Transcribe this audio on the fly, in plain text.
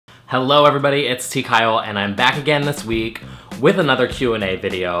Hello everybody, it's T. Kyle and I'm back again this week with another Q&A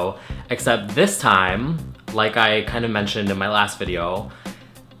video, except this time, like I kind of mentioned in my last video,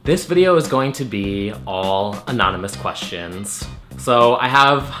 this video is going to be all anonymous questions. So I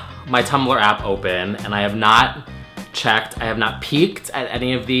have my Tumblr app open and I have not checked, I have not peeked at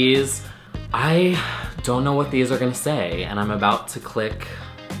any of these. I don't know what these are gonna say and I'm about to click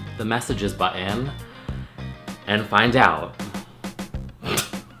the messages button and find out.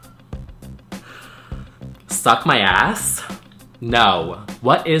 Suck my ass? No.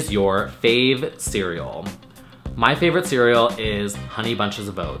 What is your fave cereal? My favorite cereal is Honey Bunches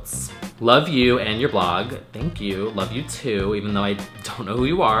of Oats. Love you and your blog. Thank you. Love you too, even though I don't know who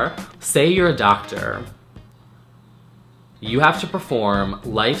you are. Say you're a doctor. You have to perform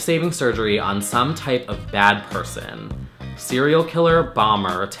life-saving surgery on some type of bad person. Serial killer,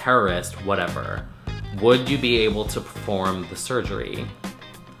 bomber, terrorist, whatever. Would you be able to perform the surgery?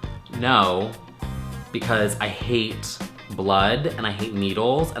 No, because I hate blood and I hate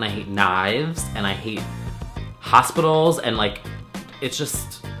needles and I hate knives and I hate hospitals and like, it's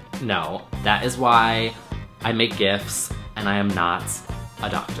just, no. That is why I make GIFs and I am not a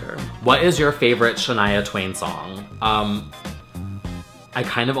doctor. What is your favorite Shania Twain song? I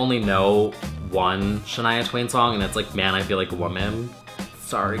kind of only know one Shania Twain song and it's like, Man, I Feel Like a Woman.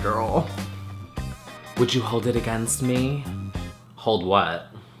 Sorry, girl. Would you hold it against me? Hold what?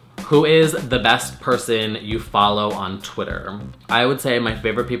 Who is the best person you follow on Twitter? I would say my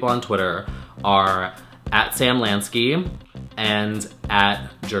favorite people on Twitter are @SamLansky and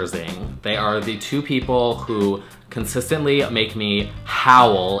 @Jersing. They are the two people who consistently make me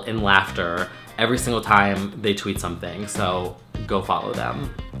howl in laughter every single time they tweet something, so go follow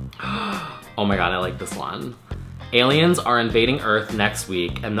them. Oh my god, I like this one. Aliens are invading Earth next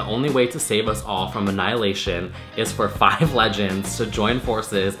week, and the only way to save us all from annihilation is for 5 legends to join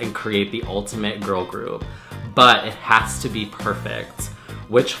forces and create the ultimate girl group. But it has to be perfect.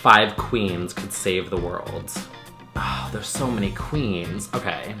 Which 5 queens could save the world? Oh, there's so many queens.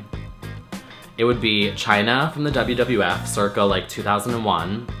 Okay. It would be Chyna from the WWF, circa like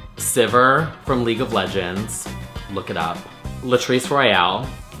 2001. Sivir from League of Legends. Look it up. Latrice Royale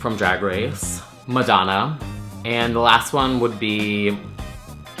from Drag Race. Madonna. And the last one would be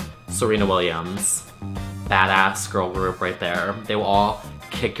Serena Williams. Badass girl group right there. They will all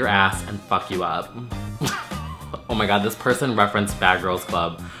kick your ass and fuck you up. Oh my god, this person referenced Bad Girls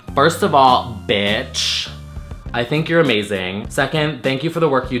Club. First of all, bitch, I think you're amazing. Second, thank you for the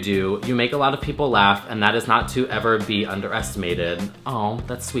work you do. You make a lot of people laugh and that is not to ever be underestimated. Oh,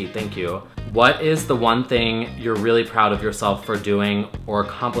 that's sweet, thank you. What is the one thing you're really proud of yourself for doing or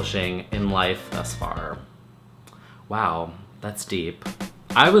accomplishing in life thus far? Wow, that's deep.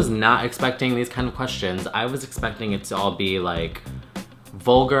 I was not expecting these kind of questions. I was expecting it to all be like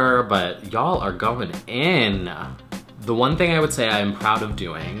vulgar, but y'all are going in. The one thing I would say I'm proud of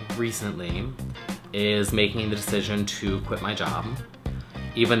doing recently is making the decision to quit my job.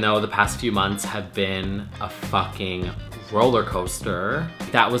 Even though the past few months have been a fucking roller coaster.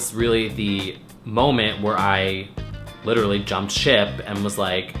 That was really the moment where I literally jumped ship and was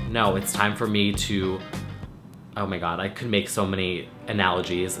like, no, it's time for me to, oh my god, I could make so many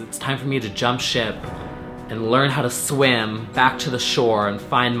analogies. It's time for me to jump ship and learn how to swim back to the shore and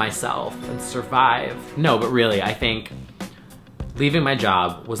find myself and survive. No, but really, I think leaving my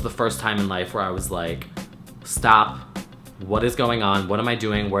job was the first time in life where I was like, stop, what is going on? What am I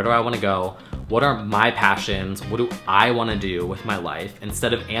doing? Where do I want to go? What are my passions? What do I want to do with my life?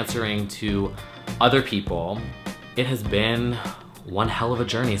 Instead of answering to other people, it has been one hell of a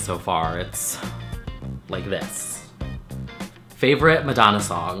journey so far. It's like this. Favorite Madonna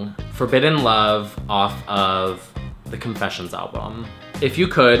song? Forbidden Love off of the Confessions album. If you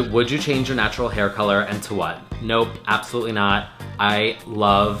could, would you change your natural hair color and to what? Nope, absolutely not. I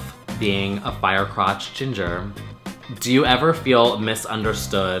love being a fire crotch ginger. Do you ever feel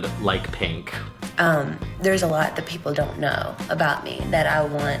misunderstood like Pink? There's a lot that people don't know about me that I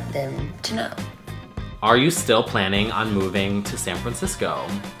want them to know. Are you still planning on moving to San Francisco?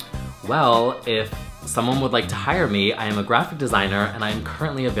 Well, if someone would like to hire me, I am a graphic designer and I am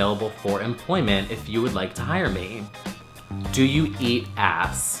currently available for employment if you would like to hire me. Do you eat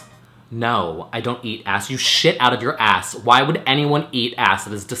ass? No, I don't eat ass. You shit out of your ass. Why would anyone eat ass?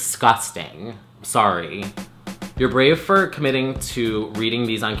 It is disgusting. Sorry. You're brave for committing to reading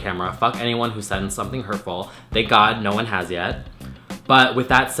these on camera. Fuck anyone who sends something hurtful. Thank God no one has yet. But with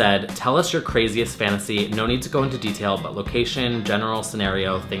that said, tell us your craziest fantasy. No need to go into detail, but location, general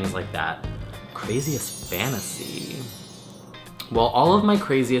scenario, things like that. Craziest fantasy? Well, all of my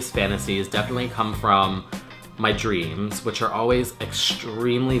craziest fantasies definitely come from my dreams, which are always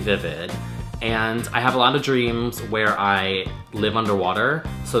extremely vivid. And I have a lot of dreams where I live underwater,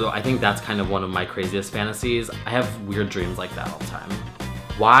 so I think that's kind of one of my craziest fantasies. I have weird dreams like that all the time.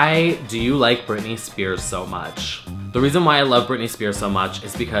 Why do you like Britney Spears so much? The reason why I love Britney Spears so much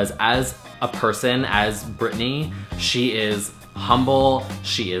is because as a person, as Britney, she is humble,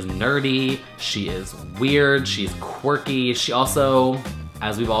 she is nerdy, she is weird, she's quirky. She also,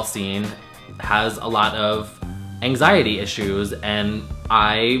 as we've all seen, has a lot of anxiety issues, and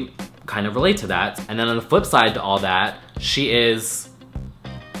I kind of relate to that. And then on the flip side to all that, she is,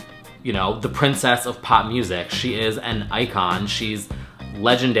 you know, the princess of pop music. She is an icon. She's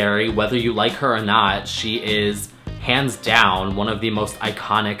legendary, whether you like her or not. She is hands down one of the most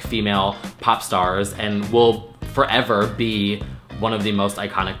iconic female pop stars and will forever be one of the most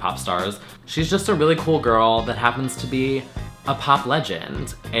iconic pop stars. She's just a really cool girl that happens to be a pop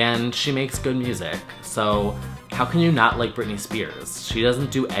legend, and she makes good music. So how can you not like Britney Spears? She doesn't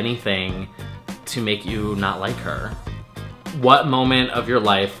do anything to make you not like her. What moment of your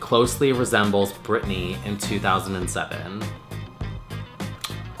life closely resembles Britney in 2007?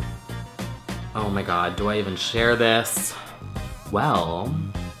 Oh my god, do I even share this? Well,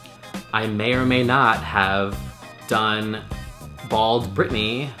 I may or may not have done bald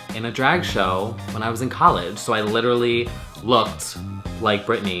Britney in a drag show when I was in college. So I literally looked like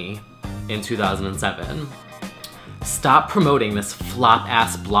Britney in 2007. Stop promoting this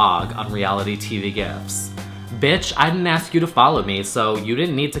flop-ass blog on reality TV gifs. Bitch, I didn't ask you to follow me, so you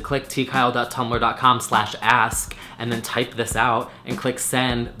didn't need to click tkyle.tumblr.com/ask and then type this out and click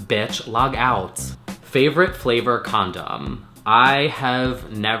send, bitch, log out. Favorite flavor condom. I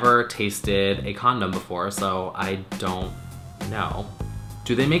have never tasted a condom before, so I don't know.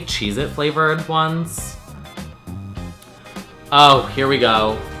 Do they make Cheez-It flavored ones? Oh, here we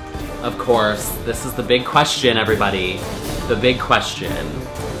go. Of course, this is the big question, everybody. The big question.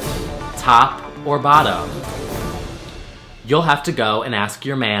 Top or bottom? You'll have to go and ask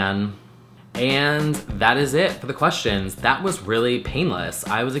your man. And that is it for the questions. That was really painless.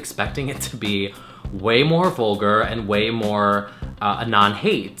 I was expecting it to be way more vulgar and way more a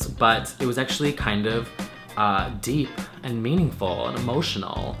non-hate, but it was actually kind of deep and meaningful and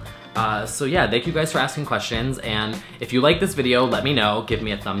emotional. So yeah, thank you guys for asking questions, and if you like this video, let me know, give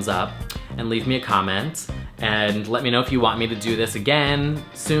me a thumbs up, and leave me a comment, and let me know if you want me to do this again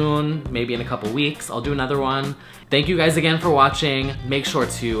soon, maybe in a couple weeks, I'll do another one. Thank you guys again for watching. Make sure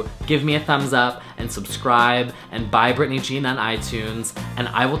to give me a thumbs up and subscribe and buy Britney Jean on iTunes, and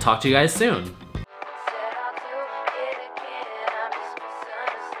I will talk to you guys soon.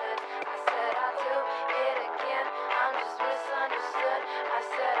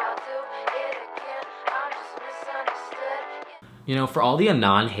 You know, for all the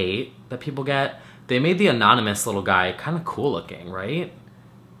Anon hate that people get, they made the anonymous little guy kind of cool looking, right?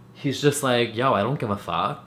 He's just like, yo, I don't give a fuck.